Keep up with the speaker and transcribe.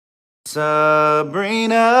Sabrina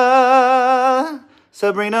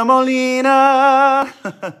Molina.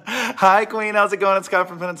 Hi, Queen. How's it going? It's Scott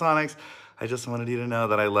from Pentatonics. I just wanted you to know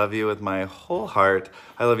that I love you with my whole heart.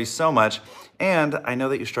 I love you so much. And I know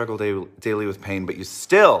that you struggle daily with pain, but you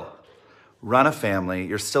still run a family.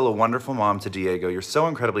 You're still a wonderful mom to Diego. You're so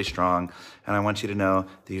incredibly strong. And I want you to know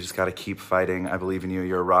that you just got to keep fighting. I believe in you.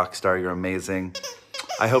 You're a rock star. You're amazing.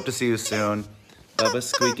 I hope to see you soon. Bubba's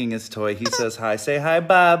squeaking his toy. He says hi. Say hi,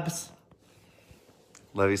 Bubs.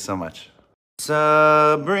 Love you so much.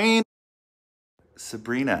 Sabrina.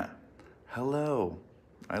 Hello.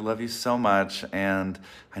 I love you so much, and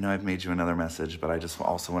I know I've made you another message, but I just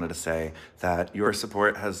also wanted to say that your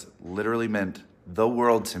support has literally meant the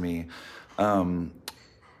world to me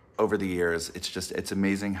over the years. It's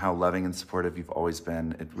amazing how loving and supportive you've always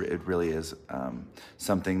been. It really is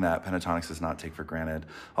something that Pentatonics does not take for granted.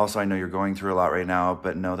 Also, I know you're going through a lot right now,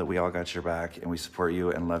 but know that we all got your back, and we support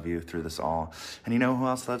you and love you through this all. And you know who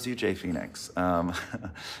else loves you? Jay Phoenix. And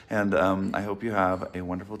I hope you have a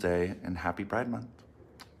wonderful day, and happy Pride Month.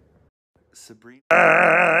 Sabrina.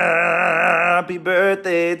 Happy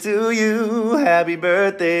birthday to you. Happy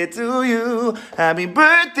birthday to you. Happy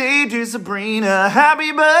birthday to Sabrina.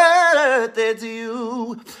 Happy birthday to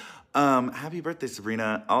you. Happy birthday,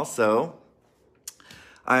 Sabrina. Also,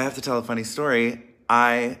 I have to tell a funny story.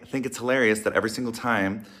 I think it's hilarious that every single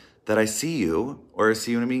time that I see you or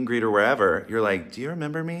see you in a meet and greet or wherever, you're like, do you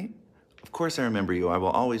remember me? Of course I remember you. I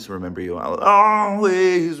will always remember you. I'll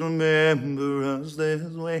always remember us this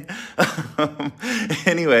way.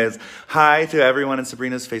 Anyways, hi to everyone in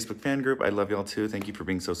Sabrina's Facebook fan group. I love y'all too. Thank you for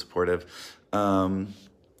being so supportive.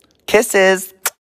 Kisses.